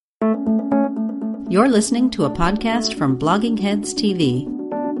You're listening to a podcast from Blogging Heads TV.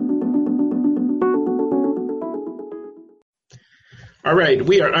 All right,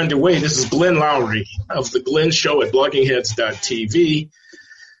 we are underway. This is Glenn Loury of The Glenn Show at bloggingheads.tv.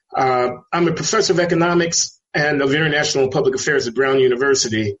 I'm a professor of economics and of international and public affairs at Brown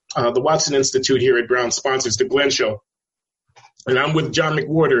University. The Watson Institute here at Brown sponsors The Glenn Show. And I'm with John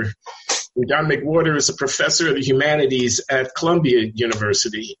McWhorter. John McWhorter is a professor of the humanities at Columbia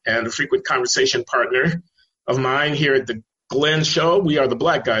University and a frequent conversation partner of mine here at The Glenn Show. We are the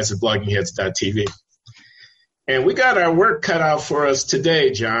black guys at bloggingheads.tv. And we got our work cut out for us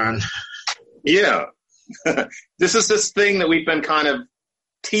today, John. Yeah. This is this thing that we've been kind of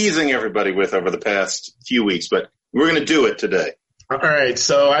teasing everybody with over the past few weeks, but we're going to do it today. All right.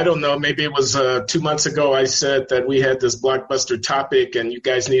 So I don't know. Maybe it was 2 months ago I said that we had this blockbuster topic and you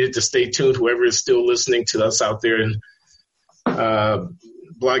guys needed to stay tuned, whoever is still listening to us out there in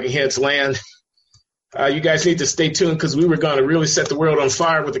Blogging Heads land. You guys need to stay tuned because we were going to really set the world on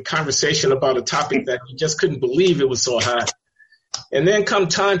fire with a conversation about a topic that you just couldn't believe it was so hot. And then come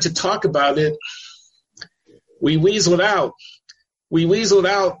time to talk about it, we weaseled out. We weaseled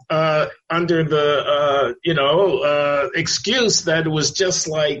out under the, excuse that it was just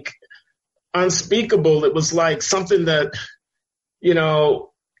like unspeakable. It was like something that,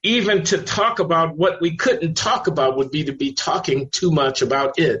 even to talk about what we couldn't talk about would be to be talking too much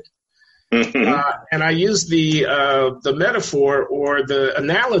about it. And I used the metaphor or the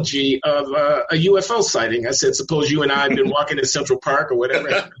analogy of a UFO sighting. I said, suppose you and I had been walking in Central Park or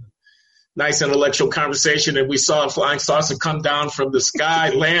whatever. Nice intellectual conversation, and we saw a flying saucer come down from the sky,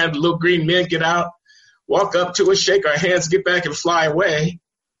 land, little green men get out, walk up to us, shake our hands, get back and fly away.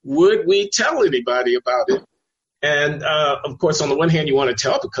 Would we tell anybody about it? And, of course, on the one hand, you want to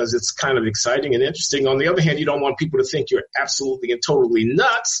tell because it's kind of exciting and interesting. On the other hand, you don't want people to think you're absolutely and totally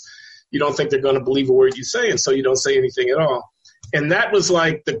nuts. You don't think they're going to believe a word you say, and so you don't say anything at all. And that was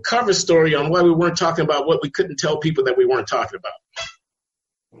like the cover story on why we weren't talking about what we couldn't tell people that we weren't talking about.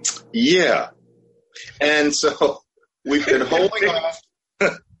 Yeah. And so we've been holding off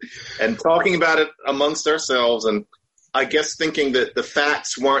and talking about it amongst ourselves, and I guess thinking that the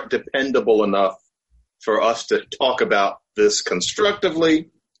facts weren't dependable enough for us to talk about this constructively.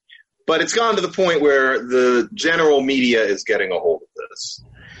 But it's gone to the point where the general media is getting a hold of this.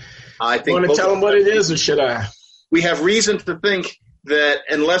 I think. You want to tell them what it is, or should I? We have reason to think that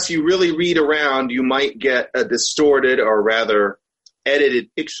unless you really read around, you might get a distorted or rather edited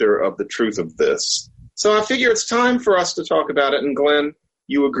picture of the truth of this. So I figure it's time for us to talk about it. And Glenn,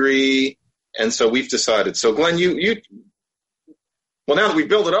 you agree. And so we've decided. So Glenn, well, now that we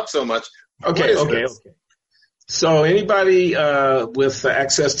build it up so much. Okay. So anybody with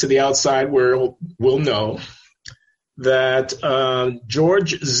access to the outside world will know that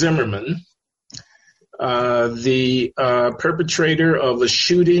George Zimmerman, the perpetrator of a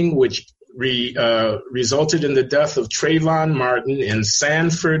shooting which resulted in the death of Trayvon Martin in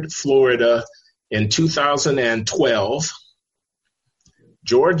Sanford, Florida in 2012.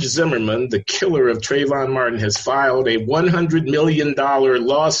 George Zimmerman, the killer of Trayvon Martin, has filed a $100 million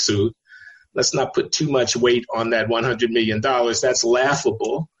lawsuit. Let's not put too much weight on that $100 million. That's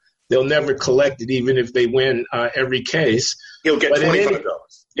laughable. They'll never collect it, even if they win every case. He'll get $25.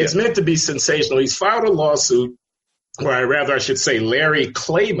 It's meant to be sensational. He's filed a lawsuit, or I should say Larry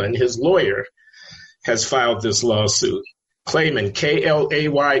Klayman, his lawyer, has filed this lawsuit. Klayman,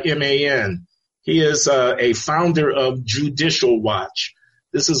 Klayman. He is a founder of Judicial Watch.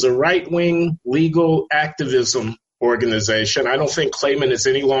 This is a right-wing legal activism organization. I don't think Klayman is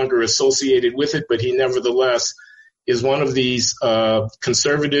any longer associated with it, but he nevertheless is one of these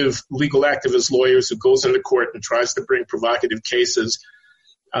conservative legal activist lawyers who goes into court and tries to bring provocative cases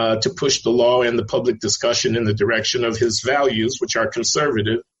to push the law and the public discussion in the direction of his values, which are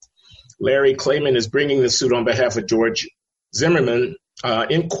conservative. Larry Klayman is bringing the suit on behalf of George Zimmerman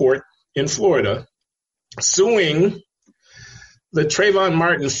in court in Florida, suing the Trayvon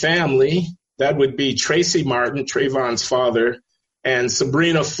Martin family. That would be Tracy Martin, Trayvon's father, and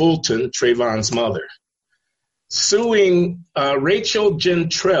Sabrina Fulton, Trayvon's mother. Suing Rachel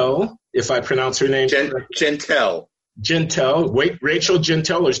Gentrell, if I pronounce her name correctly. Gentel. Wait, Rachel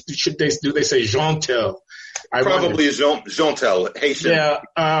Gentel, or do they say Gentel? Probably Gentel. Haitian.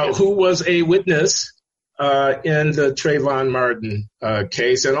 Yeah, who was a witness in the Trayvon Martin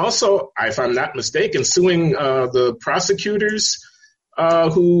case, and also, if I'm not mistaken, suing the prosecutors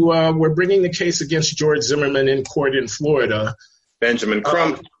who were bringing the case against George Zimmerman in court in Florida. Benjamin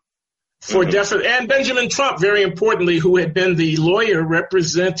Crump. And Benjamin Trump, very importantly, who had been the lawyer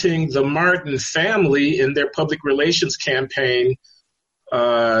representing the Martin family in their public relations campaign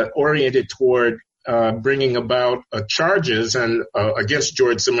oriented toward bringing about charges and against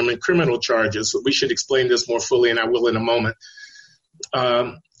George Zimmerman, criminal charges. We should explain this more fully, and I will in a moment.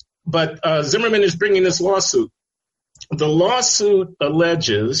 But Zimmerman is bringing this lawsuit. The lawsuit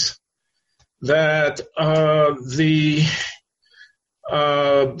alleges that the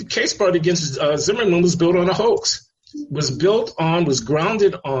case brought against Zimmerman was built on a hoax, was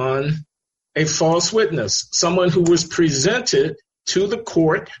grounded on a false witness, someone who was presented to the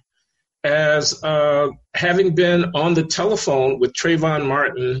court as having been on the telephone with Trayvon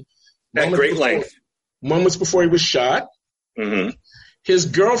Martin at great length. Moments before he was shot. Mm-hmm. His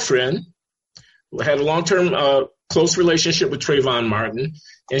girlfriend had a long-term close relationship with Trayvon Martin,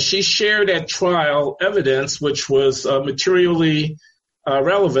 and she shared at trial evidence which was materially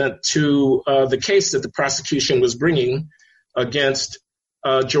relevant to the case that the prosecution was bringing against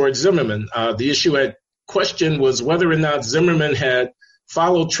George Zimmerman. The issue at question was whether or not Zimmerman had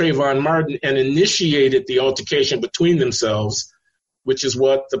followed Trayvon Martin and initiated the altercation between themselves, which is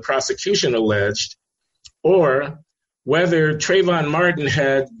what the prosecution alleged, or whether Trayvon Martin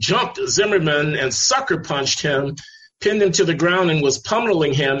had jumped Zimmerman and sucker punched him, pinned him to the ground, and was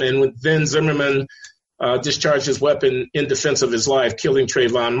pummeling him, and then Zimmerman discharged his weapon in defense of his life, killing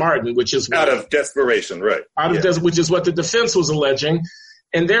Trayvon Martin, which is out of desperation, right? Which is what the defense was alleging.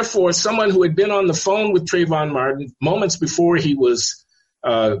 And therefore, someone who had been on the phone with Trayvon Martin moments before he was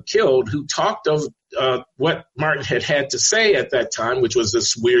killed, who talked of what Martin had to say at that time, which was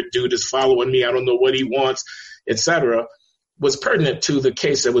this weird dude is following me, I don't know what he wants, etc., was pertinent to the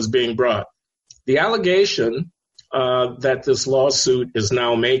case that was being brought. The allegation that this lawsuit is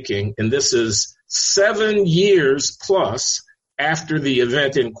now making, and this is 7 years plus after the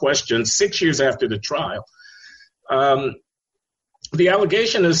event in question, 6 years after the trial, the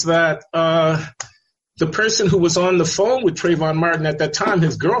allegation is that the person who was on the phone with Trayvon Martin at that time,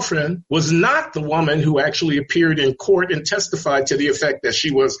 his girlfriend, was not the woman who actually appeared in court and testified to the effect that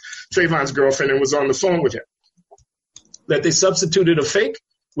she was Trayvon's girlfriend and was on the phone with him. That they substituted a fake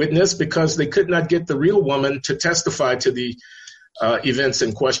witness because they could not get the real woman to testify to the events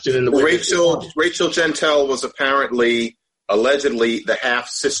in question. In the way Rachel Jeantel was allegedly the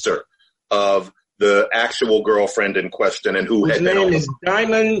half-sister of the actual girlfriend in question, and whose name is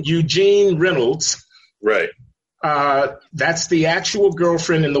Diamond Eugene Reynolds. Right. That's the actual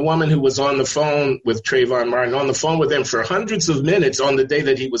girlfriend and the woman who was on the phone with Trayvon Martin, on the phone with him for hundreds of minutes on the day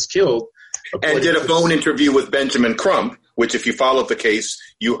that he was killed. And did a phone interview with Benjamin Crump, which if you followed the case,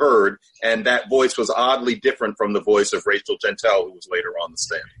 you heard, and that voice was oddly different from the voice of Rachel Jeantel, who was later on the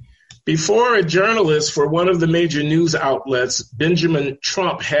stand. Before a journalist for one of the major news outlets, Benjamin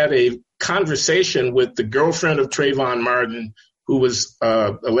Crump, had a conversation with the girlfriend of Trayvon Martin, who was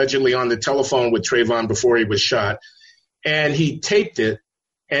allegedly on the telephone with Trayvon before he was shot. And he taped it,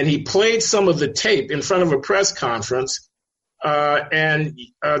 and he played some of the tape in front of a press conference. And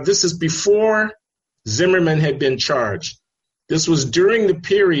this is before Zimmerman had been charged. This was during the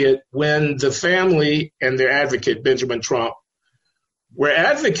period when the family and their advocate, Benjamin Crump, were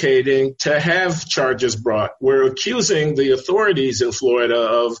advocating to have charges brought. We're accusing the authorities in Florida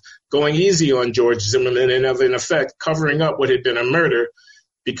of going easy on George Zimmerman and of, in effect, covering up what had been a murder,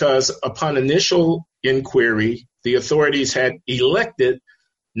 because upon initial inquiry, the authorities had elected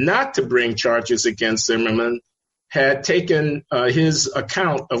not to bring charges against Zimmerman, had taken his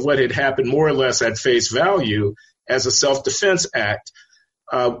account of what had happened more or less at face value as a self-defense act,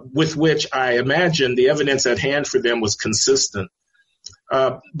 with which I imagine the evidence at hand for them was consistent.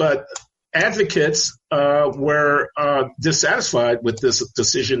 But advocates were dissatisfied with this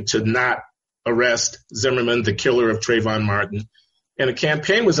decision to not arrest Zimmerman, the killer of Trayvon Martin. And a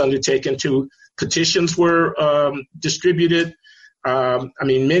campaign was undertaken petitions were distributed.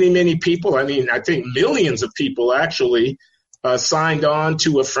 Many people, I think millions of people actually signed on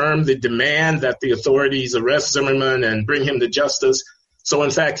to affirm the demand that the authorities arrest Zimmerman and bring him to justice. So,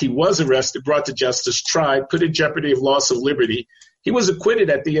 in fact, he was arrested, brought to justice, tried, put in jeopardy of loss of liberty. He was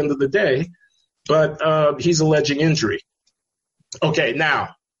acquitted at the end of the day, but he's alleging injury. Okay, now,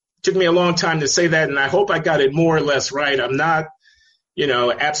 it took me a long time to say that, and I hope I got it more or less right. I'm not,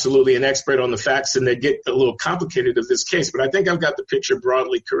 absolutely an expert on the facts, and they get a little complicated of this case, but I think I've got the picture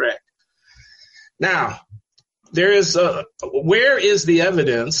broadly correct. Now, where is the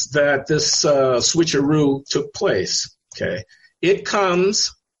evidence that this switcheroo took place? Okay, it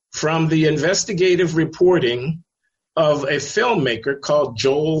comes from the investigative reporting of a filmmaker called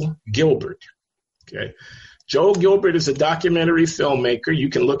Joel Gilbert. Okay, Joel Gilbert is a documentary filmmaker. You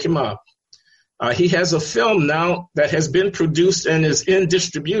can look him up. He has a film now that has been produced and is in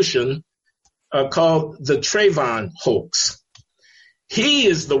distribution called The Trayvon Hoax. He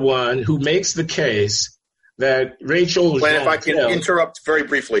is the one who makes the case that Rachel Glenn, if I can interrupt very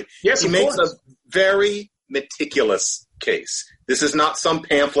briefly. Yes, he makes a very meticulous case. This is not some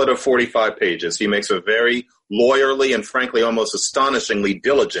pamphlet of 45 pages. He makes a very lawyerly and frankly almost astonishingly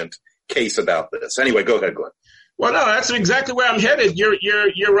diligent case about this. Anyway, go ahead, Glenn. Well, no, that's exactly where I'm headed.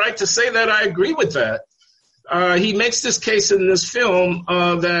 You're right to say that. I agree with that. He makes this case in this film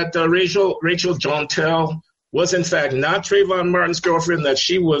that Rachel Jeantel was in fact not Trayvon Martin's girlfriend, that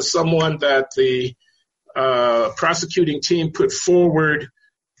she was someone that the prosecuting team put forward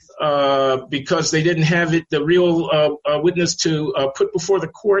because they didn't have the real witness to put before the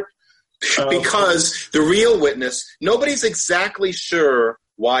court. Because the real witness, nobody's exactly sure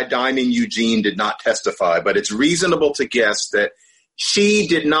why Diamond Eugene did not testify, but it's reasonable to guess that she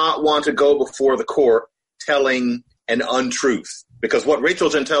did not want to go before the court telling an untruth, because what Rachel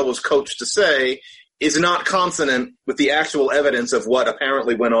Jeantel was coached to say is not consonant with the actual evidence of what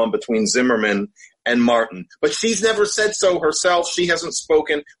apparently went on between Zimmerman and Martin. But she's never said so herself. She hasn't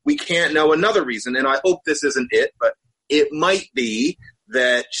spoken. We can't know another reason, and I hope this isn't it, but it might be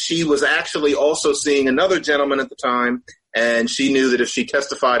that she was actually also seeing another gentleman at the time, and she knew that if she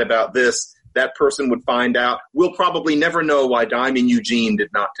testified about this, that person would find out. We'll probably never know why Diamond Eugene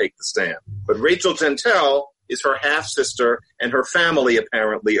did not take the stand. But Rachel Jeantel is her half-sister, and her family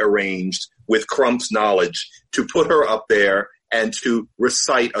apparently arranged, with Crump's knowledge, to put her up there and to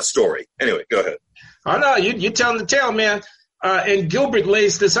recite a story. Anyway, go ahead. Oh, no, you're telling the tale, man. And Gilbert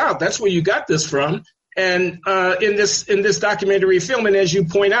lays this out. That's where you got this from. And in this documentary film, and as you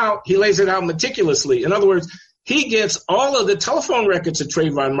point out, he lays it out meticulously. In other words, he gets all of the telephone records of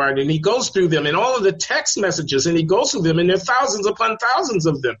Trayvon Martin, and he goes through them, and all of the text messages, and he goes through them, and there are thousands upon thousands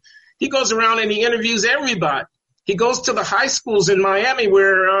of them. He goes around and he interviews everybody. He goes to the high schools in Miami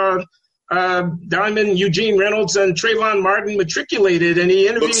where Diamond Eugene Reynolds and Trayvon Martin matriculated, and he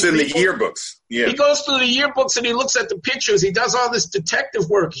interviews looks in people. The yearbooks. Yeah. He goes through the yearbooks and he looks at the pictures. He does all this detective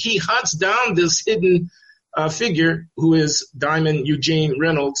work. He hunts down this hidden figure who is Diamond Eugene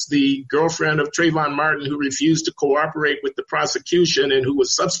Reynolds, the girlfriend of Trayvon Martin, who refused to cooperate with the prosecution and who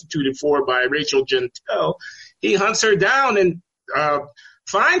was substituted for by Rachel Jeantel. He hunts her down and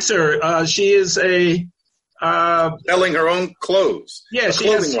finds her. She is selling her own clothes. Yeah,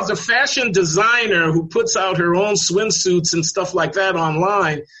 she's a fashion designer who puts out her own swimsuits and stuff like that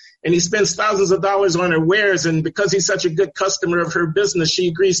online. And he spends thousands of dollars on her wares. And because he's such a good customer of her business, she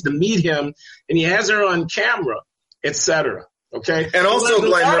agrees to meet him. And he has her on camera, etc. Okay. And also,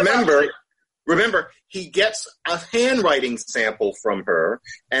 Glenn, remember, he gets a handwriting sample from her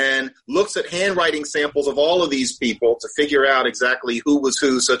and looks at handwriting samples of all of these people to figure out exactly who was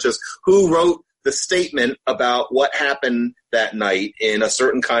who, such as who wrote the statement about what happened that night in a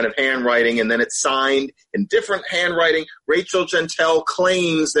certain kind of handwriting, and then it's signed in different handwriting. Rachel Jeantel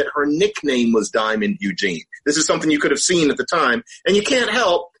claims that her nickname was Diamond Eugene. This is something you could have seen at the time, and you can't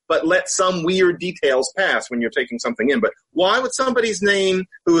help but let some weird details pass when you're taking something in. But why would somebody's name,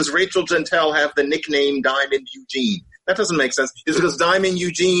 who is Rachel Jeantel, have the nickname Diamond Eugene? That doesn't make sense. It's because Diamond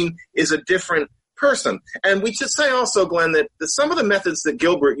Eugene is a different person. And we should say also, Glenn, that some of the methods that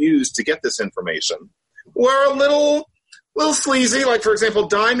Gilbert used to get this information were a little sleazy. Like, for example,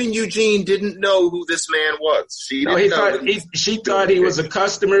 Diamond Eugene didn't know who this man was. She thought he was a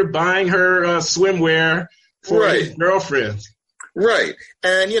customer buying her swimwear for his girlfriend. Right.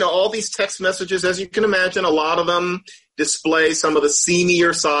 And, all these text messages, as you can imagine, a lot of them display some of the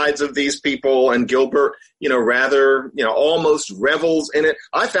seamier sides of these people, and Gilbert, rather, almost revels in it.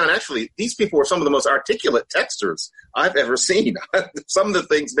 I found actually these people were some of the most articulate texters I've ever seen. Some of the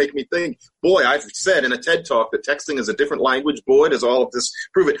things make me think, boy, I've said in a TED Talk that texting is a different language. Boy, does all of this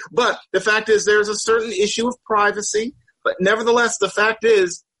prove it. But the fact is there's a certain issue of privacy. But nevertheless, the fact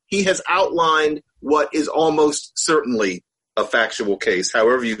is he has outlined what is almost certainly a factual case,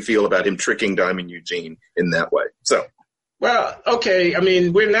 however you feel about him tricking Diamond Eugene in that way. So. Well, okay. I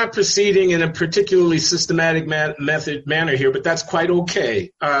mean, we're not proceeding in a particularly systematic manner here, but that's quite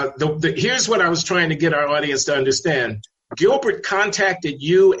okay. Here's what I was trying to get our audience to understand. Gilbert contacted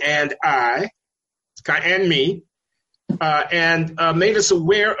you and I, and me, and made us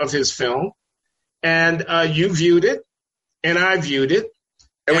aware of his film. And you viewed it, and I viewed it.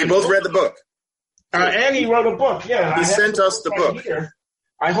 And we both read the book. And he wrote a book, yeah. He sent us the book. Here.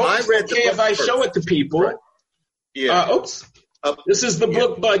 I hope it's okay if I show it to people. Right. Yeah. This is the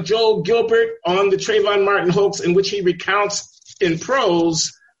book by Joel Gilbert on the Trayvon Martin hoax, in which he recounts in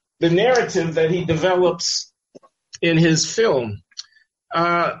prose the narrative that he develops in his film.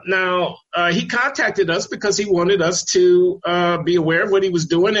 Now, he contacted us because he wanted us to be aware of what he was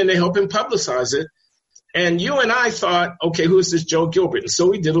doing and to help him publicize it. And you and I thought, okay, who is this Joe Gilbert? And so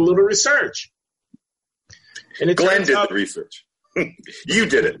we did a little research. And Glenn did the research. You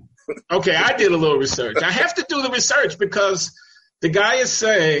did it. Okay, I did a little research. I have to do the research because the guy is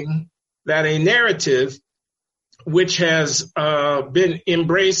saying that a narrative which has been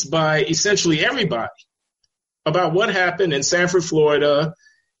embraced by essentially everybody about what happened in Sanford, Florida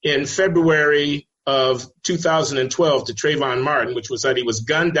in February of 2012 to Trayvon Martin, which was that he was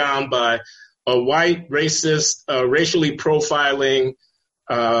gunned down by a white, racist, racially profiling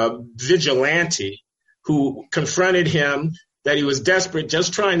vigilante who confronted him, that he was desperate,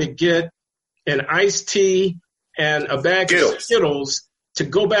 just trying to get an iced tea and a bag of Skittles to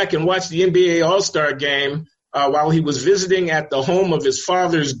go back and watch the NBA All-Star game while he was visiting at the home of his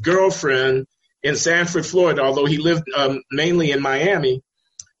father's girlfriend in Sanford, Florida, although he lived mainly in Miami,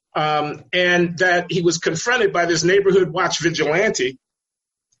 and that he was confronted by this neighborhood watch vigilante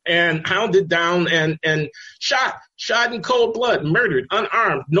and hounded down and shot in cold blood, murdered,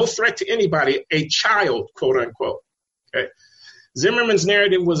 unarmed, no threat to anybody, a child, quote unquote. Okay. Zimmerman's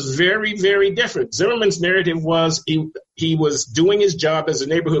narrative was very, very different. Zimmerman's narrative was he was doing his job as a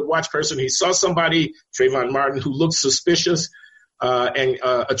neighborhood watch person. He saw somebody, Trayvon Martin, who looked suspicious and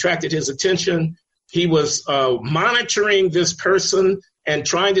attracted his attention. He was monitoring this person and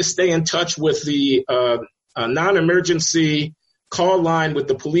trying to stay in touch with the non-emergency call line with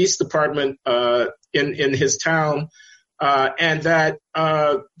the police department in his town, and that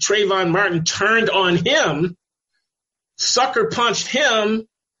Trayvon Martin turned on him, sucker punched him,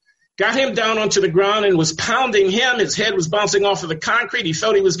 got him down onto the ground and was pounding him. His head was bouncing off of the concrete. He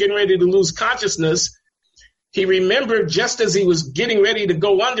felt he was getting ready to lose consciousness. He remembered just as he was getting ready to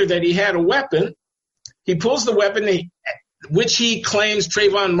go under that he had a weapon. He pulls the weapon, which he claims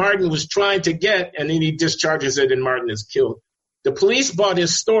Trayvon Martin was trying to get, and then he discharges it and Martin is killed. The police bought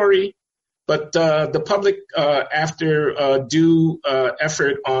his story, but the public, after due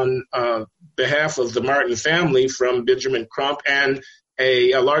effort on behalf of the Martin family from Benjamin Crump and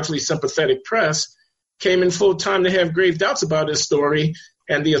a largely sympathetic press, came in full time to have grave doubts about his story,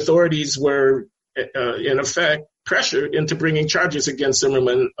 and the authorities were, in effect, pressured into bringing charges against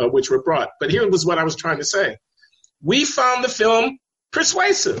Zimmerman, which were brought. But here was what I was trying to say. We found the film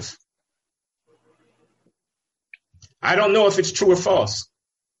persuasive. I don't know if it's true or false.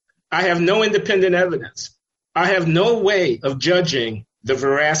 I have no independent evidence. I have no way of judging the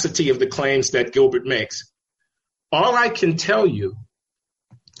veracity of the claims that Gilbert makes. All I can tell you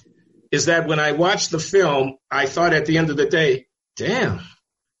is that when I watched the film, I thought at the end of the day, damn,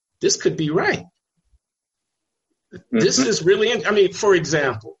 this could be right. This is really, for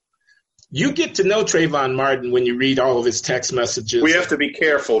example, you get to know Trayvon Martin when you read all of his text messages. We have to be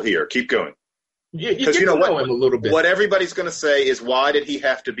careful here. Keep going. You get to know him a little bit. What everybody's going to say is, why did he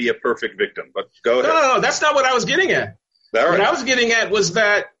have to be a perfect victim? But go ahead. No, that's not what I was getting at. All right. What I was getting at was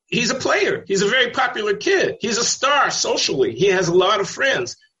that he's a player. He's a very popular kid. He's a star socially. He has a lot of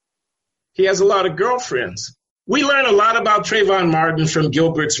friends. He has a lot of girlfriends. We learn a lot about Trayvon Martin from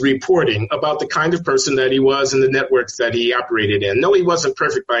Gilbert's reporting about the kind of person that he was and the networks that he operated in. No, he wasn't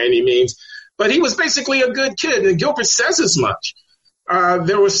perfect by any means, but he was basically a good kid, and Gilbert says as much.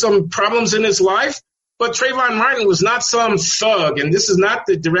 There were some problems in his life, but Trayvon Martin was not some thug, and this is not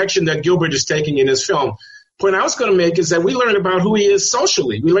the direction that Gilbert is taking in his film. The point I was going to make is that we learn about who he is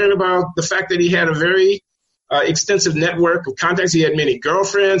socially. We learn about the fact that he had a very extensive network of contacts. He had many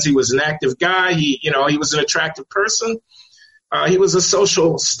girlfriends. He was an active guy. He was an attractive person. He was a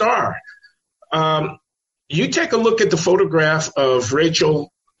social star. You take a look at the photograph of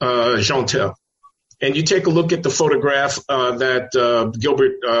Rachel Jeantel, and you take a look at the photograph that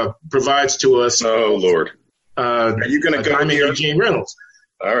Gilbert provides to us. Oh, Lord. Are you going to go here? Eugene Reynolds.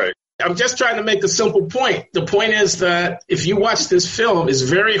 All right. I'm just trying to make a simple point. The point is that if you watch this film, it's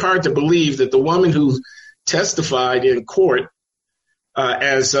very hard to believe that the woman who testified in court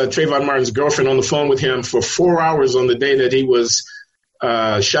as Trayvon Martin's girlfriend on the phone with him for 4 hours on the day that he was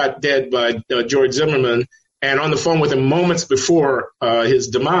shot dead by George Zimmerman, and on the phone with him moments before his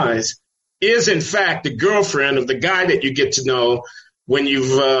demise, is in fact the girlfriend of the guy that you get to know when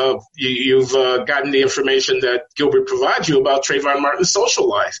you've gotten the information that Gilbert provides you about Trayvon Martin's social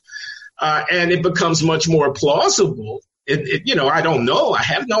life. And it becomes much more plausible. I don't know. I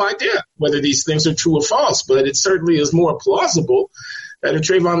have no idea whether these things are true or false, but it certainly is more plausible that if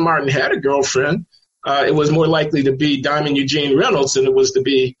Trayvon Martin had a girlfriend, it was more likely to be Diamond Eugene Reynolds than it was to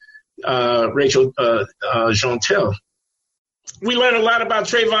be Rachel Jeantel. We learn a lot about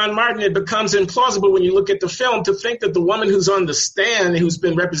Trayvon Martin. It becomes implausible when you look at the film to think that the woman who's on the stand, who's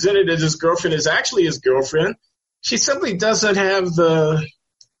been represented as his girlfriend, is actually his girlfriend. She simply doesn't have the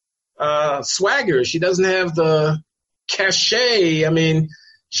swagger. She doesn't have the cachet. I mean,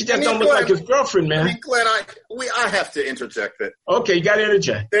 she just don't look like his girlfriend, man. I mean, Glenn, I have to interject that. Okay, you got to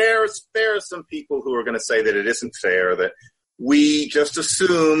interject. There are some people who are going to say that it isn't fair, that we just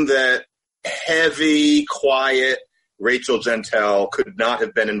assume that heavy, quiet Rachel Jeantel could not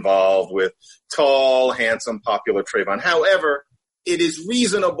have been involved with tall, handsome, popular Trayvon. However, it is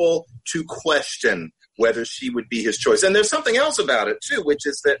reasonable to question whether she would be his choice. And there's something else about it, too, which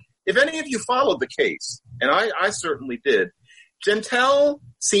is that if any of you followed the case, and I certainly did, Jeantel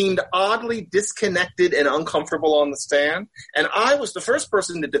seemed oddly disconnected and uncomfortable on the stand. And I was the first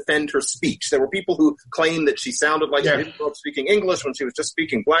person to defend her speech. There were people who claimed that she sounded like she didn't grow up speaking English when she was just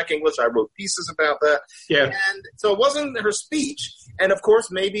speaking Black English. I wrote pieces about that. Yeah. And so it wasn't her speech. And of course,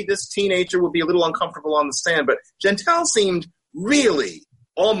 maybe this teenager would be a little uncomfortable on the stand, but Jeantel seemed really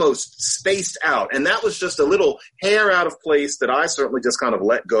almost spaced out. And that was just a little hair out of place that I certainly just kind of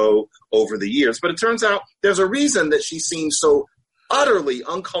let go over the years. But it turns out there's a reason that she seems so utterly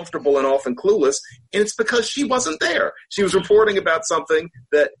uncomfortable and often clueless, and it's because she wasn't there. She was reporting about something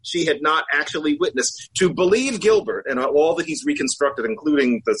that she had not actually witnessed. To believe Gilbert and all that he's reconstructed,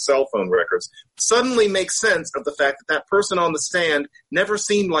 including the cell phone records, suddenly makes sense of the fact that that person on the stand never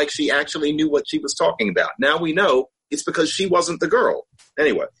seemed like she actually knew what she was talking about. Now we know it's because she wasn't the girl.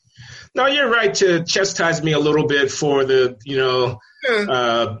 Anyway. No, you're right to chastise me a little bit for the,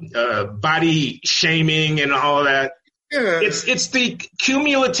 body shaming and all of that. Yeah. It's the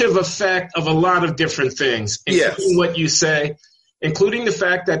cumulative effect of a lot of different things, including what you say, including the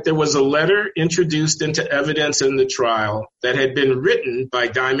fact that there was a letter introduced into evidence in the trial that had been written by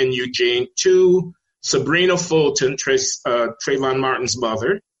Diamond Eugene to Sabrina Fulton, Trayvon Martin's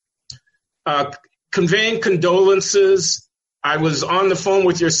mother, conveying condolences. I was on the phone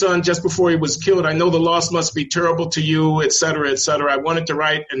with your son just before he was killed. I know the loss must be terrible to you, et cetera, et cetera. I wanted to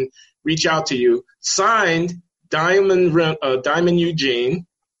write and reach out to you. Signed, Diamond Eugene,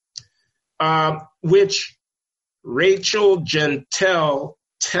 which Rachel Jeantel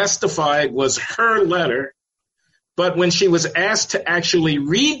testified was her letter. But when she was asked to actually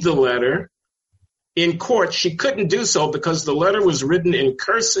read the letter in court, she couldn't do so because the letter was written in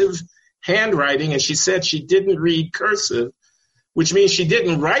cursive handwriting, and she said she didn't read cursive, which means she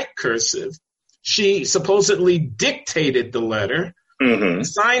didn't write cursive. She supposedly dictated the letter,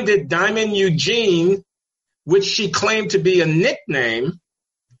 signed it Diamond Eugene, which she claimed to be a nickname.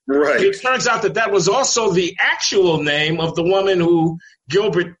 Right. It turns out that was also the actual name of the woman who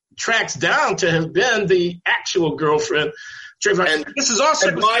Gilbert tracks down to have been the actual girlfriend. And this is also.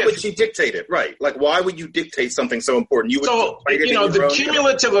 And why would she dictate it? Right. Like, why would you dictate something so important? The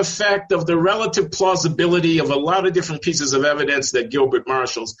cumulative effect of the relative plausibility of a lot of different pieces of evidence that Gilbert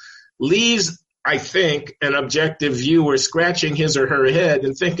marshals leaves, I think, an objective viewer scratching his or her head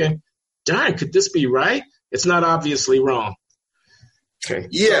and thinking, darn, could this be right? It's not obviously wrong. Okay.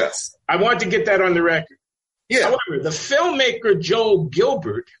 Yes. So I want to get that on the record. Yeah. However, the filmmaker Joel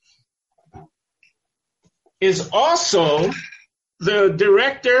Gilbert is also the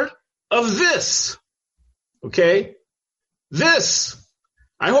director of this. Okay? This.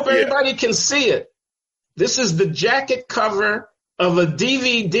 I hope everybody can see it. This is the jacket cover of a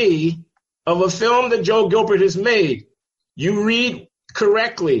DVD of a film that Joel Gilbert has made. You read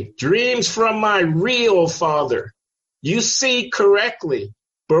correctly, Dreams from My Real Father. You see correctly,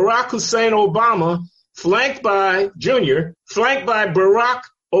 Barack Hussein Obama, flanked by Barack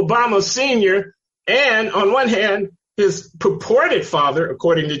Obama Sr., and on one hand, his purported father,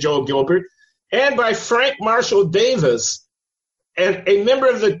 according to Joel Gilbert, and by Frank Marshall Davis, and a member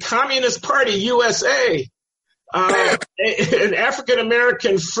of the Communist Party USA, an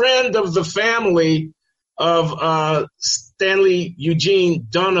African-American friend of the family of Stanley Eugene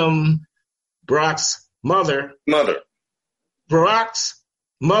Dunham, Barack's mother. Barack's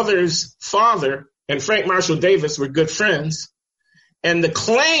mother's father and Frank Marshall Davis were good friends. And the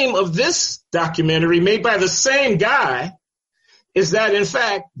claim of this documentary, made by the same guy, is that, in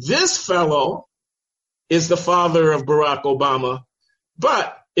fact, this fellow is the father of Barack Obama.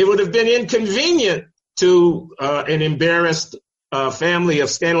 But it would have been inconvenient to an embarrassed family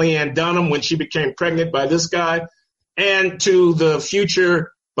of Stanley Ann Dunham when she became pregnant by this guy, and to the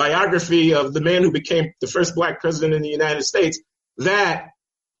future biography of the man who became the first black president in the United States, that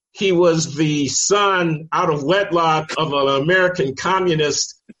he was the son out of wedlock of an American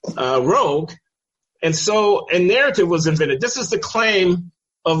communist rogue. And so a narrative was invented. This is the claim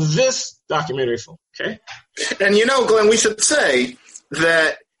of this documentary film, okay? And Glenn, we should say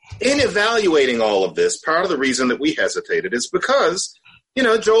that in evaluating all of this, part of the reason that we hesitated is because,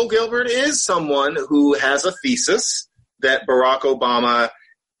 Joel Gilbert is someone who has a thesis that Barack Obama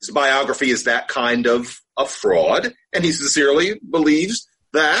his biography is that kind of a fraud, and he sincerely believes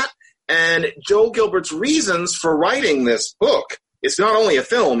that. And Joel Gilbert's reasons for writing this book, it's not only a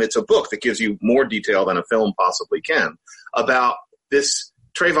film, it's a book that gives you more detail than a film possibly can about this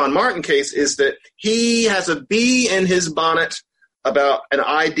Trayvon Martin case, is that he has a bee in his bonnet about an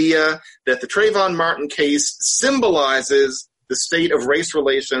idea that the Trayvon Martin case symbolizes the state of race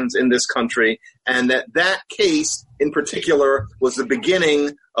relations in this country, and that case in particular was the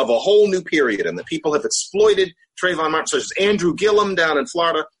beginning of a whole new period, and that people have exploited Trayvon Martin, such as Andrew Gillum down in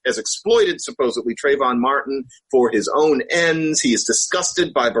Florida has exploited supposedly Trayvon Martin for his own ends. He is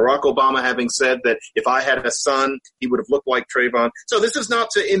disgusted by Barack Obama having said that if I had a son, he would have looked like Trayvon. So this is not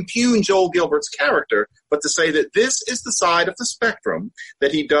to impugn Joel Gilbert's character, but to say that this is the side of the spectrum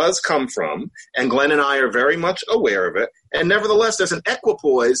that he does come from, and Glenn and I are very much aware of it. And nevertheless, there's an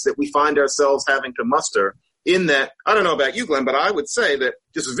equipoise that we find ourselves having to muster in that. I don't know about you, Glenn, but I would say that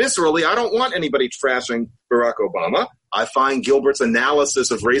just viscerally, I don't want anybody trashing Barack Obama. I find Gilbert's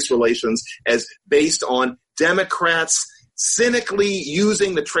analysis of race relations as based on Democrats cynically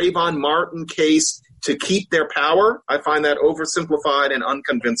using the Trayvon Martin case to keep their power. I find that oversimplified and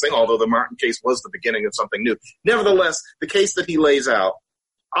unconvincing, although the Martin case was the beginning of something new. Nevertheless, the case that he lays out,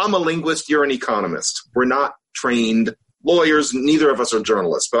 I'm a linguist, you're an economist. We're not trained lawyers, neither of us are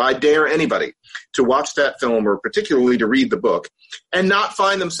journalists, but I dare anybody to watch that film, or particularly to read the book, and not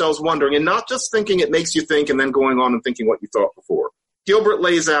find themselves wondering, and not just thinking it makes you think and then going on and thinking what you thought before. Gilbert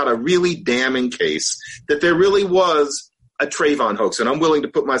lays out a really damning case that there really was a Trayvon hoax, and I'm willing to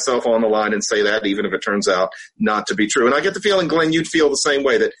put myself on the line and say that, even if it turns out not to be true. And I get the feeling, Glenn, you'd feel the same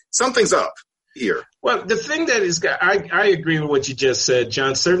way, that something's up here. Well, the thing that is, I agree with what you just said,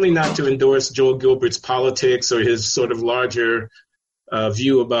 John. Certainly not to endorse Joel Gilbert's politics or his sort of larger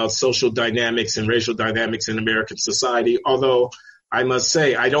view about social dynamics and racial dynamics in American society. Although I must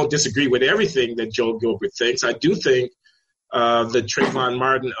say, I don't disagree with everything that Joel Gilbert thinks. I do think the Trayvon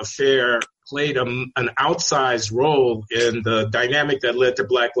Martin affair played an outsized role in the dynamic that led to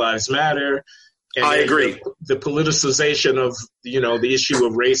Black Lives Matter. And I agree. The politicization of, the issue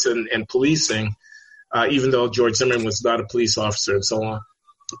of race and policing, even though George Zimmerman was not a police officer and so on.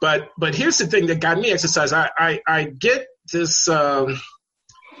 But here's the thing that got me exercised. I get this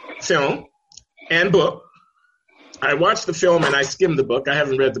film and book. I watched the film and I skimmed the book. I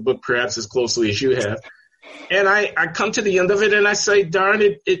haven't read the book perhaps as closely as you have. And I come to the end of it and I say, darn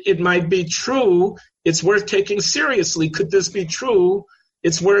it might be true. It's worth taking seriously. Could this be true?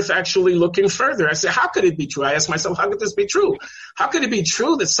 It's worth actually looking further. I said, how could it be true? I asked myself, how could this be true? How could it be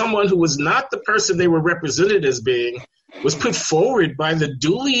true that someone who was not the person they were represented as being was put forward by the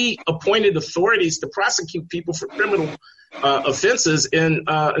duly appointed authorities to prosecute people for criminal offenses in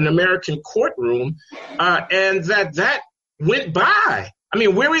an American courtroom, and that went by? I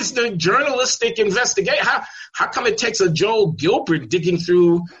mean, where is the journalistic investigation? How come it takes a Joel Gilbert digging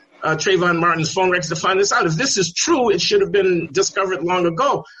through Trayvon Martin's phone records to find this out? If this is true, it should have been discovered long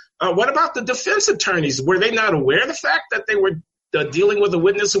ago. What about the defense attorneys? Were they not aware of the fact that they were dealing with a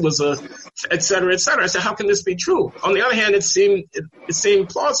witness who was et cetera, et cetera? I said, how can this be true? On the other hand, it seemed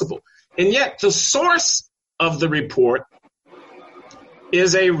plausible. And yet the source of the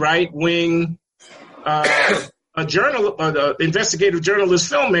is a right-wing investigative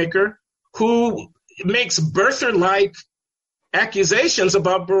journalist filmmaker who makes birther-like accusations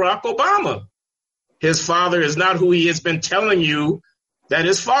about Barack Obama. His father is not who he has been telling you that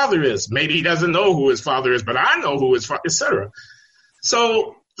his father is. Maybe he doesn't know who his father is, but I know who his father is, etc.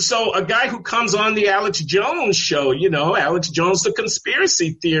 So a guy who comes on the Alex Jones show, Alex Jones, the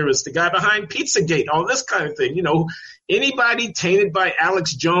conspiracy theorist, the guy behind Pizzagate, all this kind of thing, anybody tainted by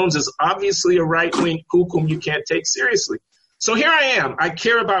Alex Jones is obviously a right-wing kook whom you can't take seriously. So here I am. I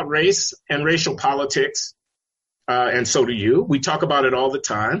care about race and racial politics, and so do you. We talk about it all the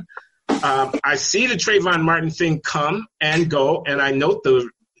time. I see the Trayvon Martin thing come and go, and I note the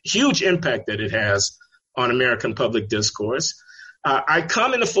huge impact that it has on American public discourse. I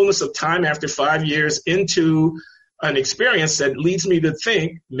come in the fullness of time after 5 years into an experience that leads me to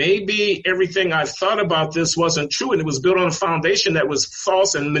think maybe everything I've thought about this wasn't true, and it was built on a foundation that was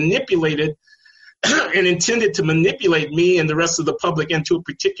false and manipulated and intended to manipulate me and the rest of the public into a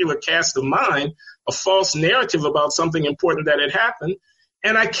particular cast of mind, a false narrative about something important that had happened.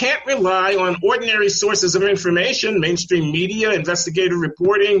 And I can't rely on ordinary sources of information, mainstream media, investigative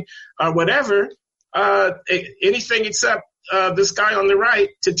reporting, whatever, anything except this guy on the right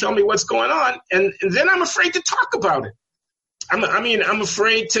to tell me what's going on. And then I'm afraid to talk about it. I'm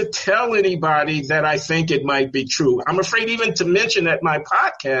afraid to tell anybody that I think it might be true. I'm afraid even to mention at my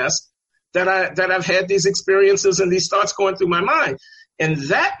podcast that I've had these experiences and these thoughts going through my mind. And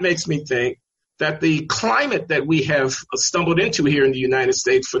that makes me think that the climate that we have stumbled into here in the United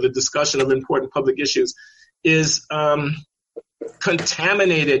States for the discussion of important public issues is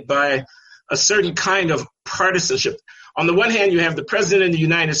contaminated by a certain kind of partisanship. On the one hand, you have the president of the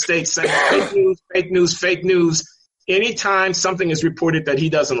United States saying fake news, fake news, fake news anytime something is reported that he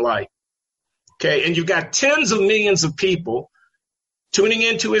doesn't like. Okay, and you've got tens of millions of people tuning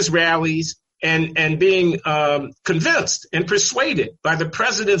into his rallies and being convinced and persuaded by the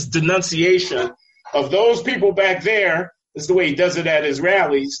president's denunciation of those people back there. Is the way he does it at his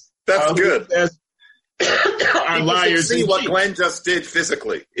rallies. That's good. Are liars. See what Glenn just did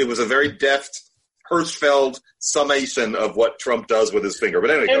physically. It was a very deft Hirschfeld summation of what Trump does with his finger.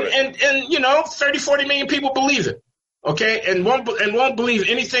 But anyway, and 30, 40 million people believe it. Okay, and won't believe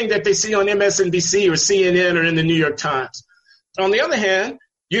anything that they see on MSNBC or CNN or in the New York Times. On the other hand,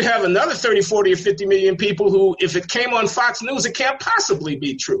 you have another 30, 40, or 50 million people who, if it came on Fox News, it can't possibly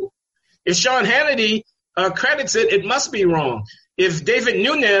be true. If Sean Hannity credits it, it must be wrong. If David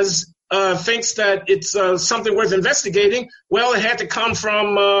Nunes thinks that it's something worth investigating, well, it had to come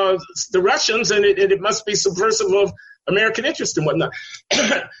from the Russians, and it must be subversive of American interest and whatnot.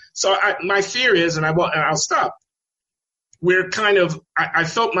 So my fear is, and I'll stop. We're I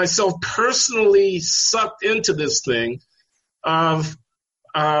felt myself personally sucked into this thing of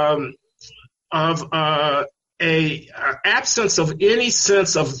a absence of any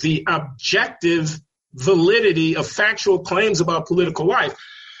sense of the objective validity of factual claims about political life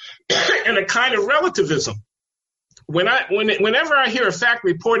and a kind of relativism. Whenever I hear a fact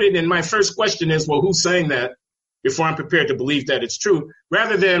reported, and my first question is, well, who's saying that, before I'm prepared to believe that it's true,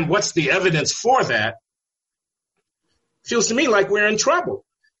 rather than what's the evidence for that, feels to me like we're in trouble.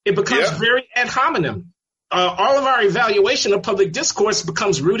 It becomes very ad hominem. All of our evaluation of public discourse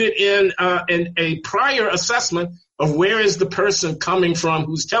becomes rooted in a prior assessment of where is the person coming from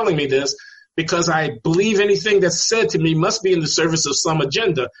who's telling me this, because I believe anything that's said to me must be in the service of some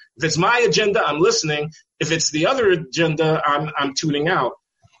agenda. If it's my agenda, I'm listening. If it's the other agenda, I'm tuning out.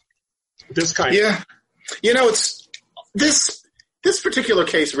 This kind of. It's this particular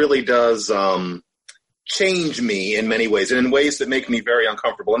case really does change me in many ways, and in ways that make me very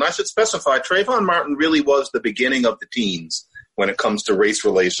uncomfortable. And I should specify, Trayvon Martin really was the beginning of the teens when it comes to race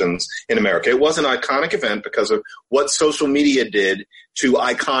relations in America. It was an iconic event because of what social media did to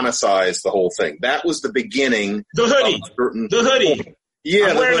iconicize the whole thing. That was the beginning. The hoodie.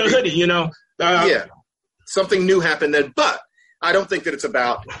 Yeah, I'm wearing a hoodie, something new happened then, but I don't think that it's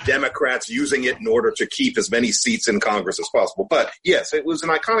about Democrats using it in order to keep as many seats in Congress as possible. But yes, it was an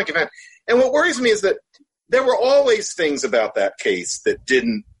iconic event. And what worries me is that there were always things about that case that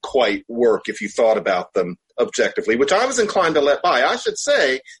didn't quite work if you thought about them objectively, which I was inclined to let by. I should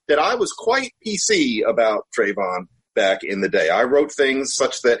say that I was quite PC about Trayvon back in the day. I wrote things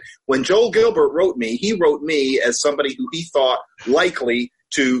such that when Joel Gilbert wrote me, he wrote me as somebody who he thought likely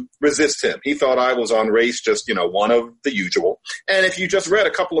to resist him. He thought I was on race, just, one of the usual. And if you just read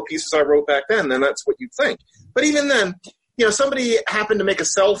a couple of pieces I wrote back then that's what you'd think. But even then, somebody happened to make a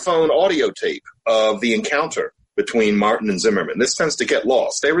cell phone audio tape of the encounter between Martin and Zimmerman. This tends to get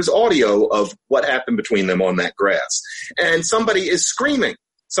lost. There was audio of what happened between them on that grass. And somebody is screaming.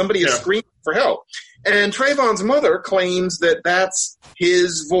 Somebody is screaming for help. And Trayvon's mother claims that that's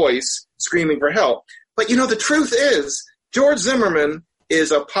his voice screaming for help. But, the truth is, George Zimmerman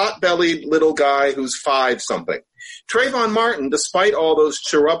is a pot-bellied little guy who's 5-something. Trayvon Martin, despite all those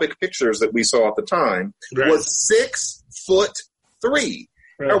cherubic pictures that we saw at the time, was 6'3".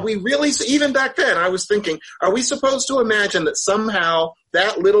 Right. Are we really, even back then, I was thinking, are we supposed to imagine that somehow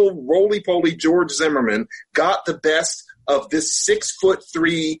that little roly-poly George Zimmerman got the best of this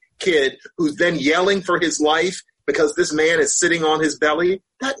 6'3" kid who's then yelling for his life because this man is sitting on his belly?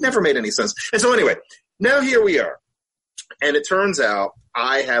 That never made any sense. And so anyway, now here we are. And it turns out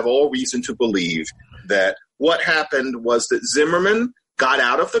I have all reason to believe that what happened was that Zimmerman got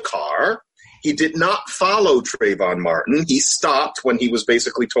out of the car. He did not follow Trayvon Martin. He stopped when he was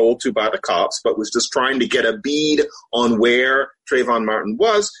basically told to by the cops, but was just trying to get a bead on where Trayvon Martin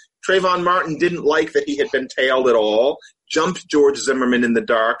was. Trayvon Martin didn't like that he had been tailed at all, jumped George Zimmerman in the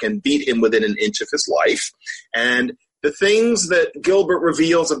dark and beat him within an inch of his life. And the things that Gilbert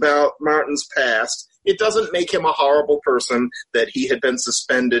reveals about Martin's past, it doesn't make him a horrible person that he had been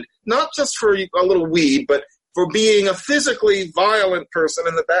suspended, not just for a little weed, but for being a physically violent person,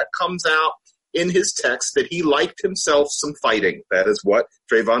 and that comes out in his text that he liked himself some fighting. That is what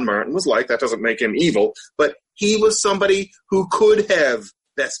Trayvon Martin was like. That doesn't make him evil, but he was somebody who could have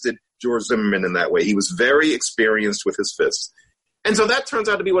bested George Zimmerman in that way. He was very experienced with his fists. And so that turns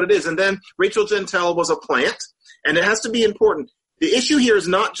out to be what it is. And then Rachel Jeantel was a plant, and it has to be important. The issue here is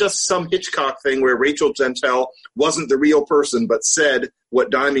not just some Hitchcock thing where Rachel Jeantel wasn't the real person but said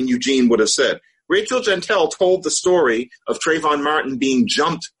what Diamond Eugene would have said. Rachel Jeantel told the story of Trayvon Martin being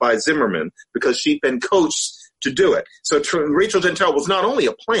jumped by Zimmerman because she'd been coached to do it. So Rachel Jeantel was not only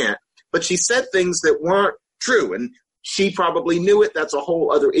a plant, but she said things that weren't true, and she probably knew it. That's a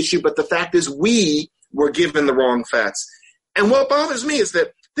whole other issue. But the fact is we were given the wrong facts. And what bothers me is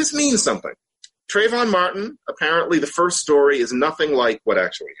that this means something. Trayvon Martin, apparently the first story is nothing like what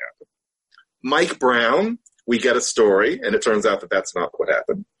actually happened. Mike Brown, we get a story, and it turns out that that's not what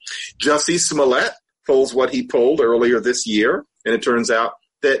happened. Jussie Smollett pulls what he pulled earlier this year, and it turns out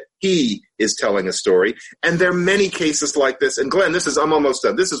that he is telling a story. And there are many cases like this. And Glenn, I'm almost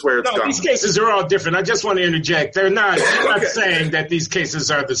done. This is where it's done. These cases are all different. I just want to interject. You're not saying that these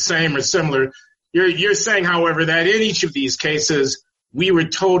cases are the same or similar. You're saying, however, that in each of these cases, we were